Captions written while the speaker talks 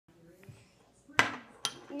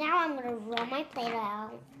Now I'm going to roll my Play-Doh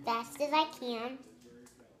out fast as I can.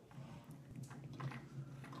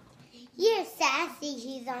 Here's Sassy.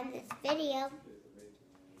 She's on this video.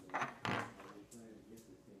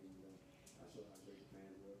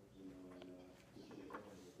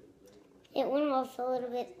 It went off a little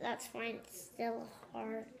bit. That's fine. It's still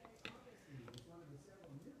hard.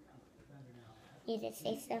 Need to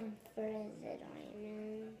say something for the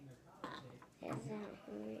diamond.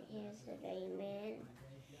 Here's the diamond.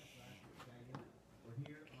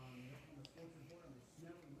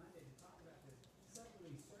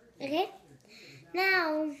 Okay.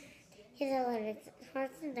 Now, here's a letter.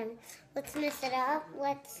 Hearts and diamonds. Let's mess it up.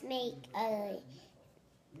 Let's make a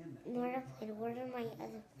more Play-Doh. Where did my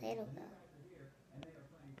other Play-Doh go?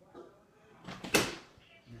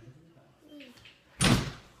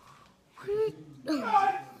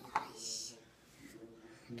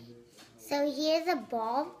 So here's a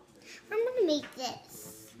ball. I'm gonna make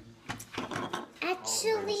this.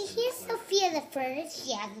 Actually, here's Sophia the first.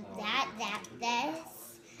 She has this.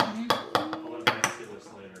 I'll let Max do this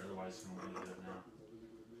later, otherwise I'm gonna do it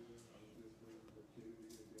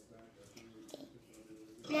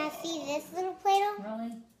now. Now see this little Play-Doh?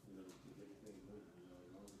 Really?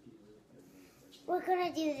 We're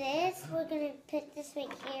gonna do this. We're gonna put this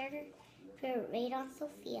right here. Put it right on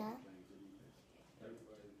Sophia.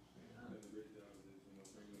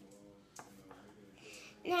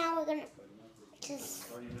 Now we're gonna just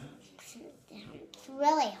sit it down. It's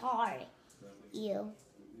really hard. You.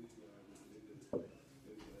 Oh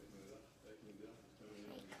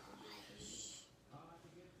my gosh.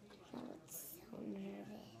 I was so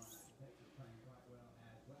nervous.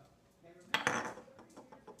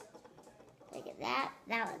 Look at that.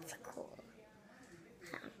 That looks cool.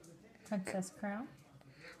 Princess crown?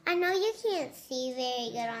 I know you can't see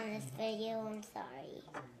very good on this video. I'm sorry.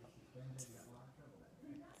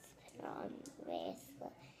 Wrong wrist,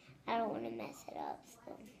 but I don't want to mess it up.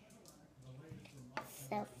 So,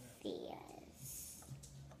 Sophia's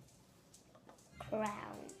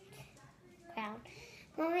crown.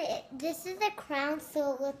 Mommy, this is a crown,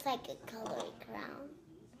 so it looks like a colored crown.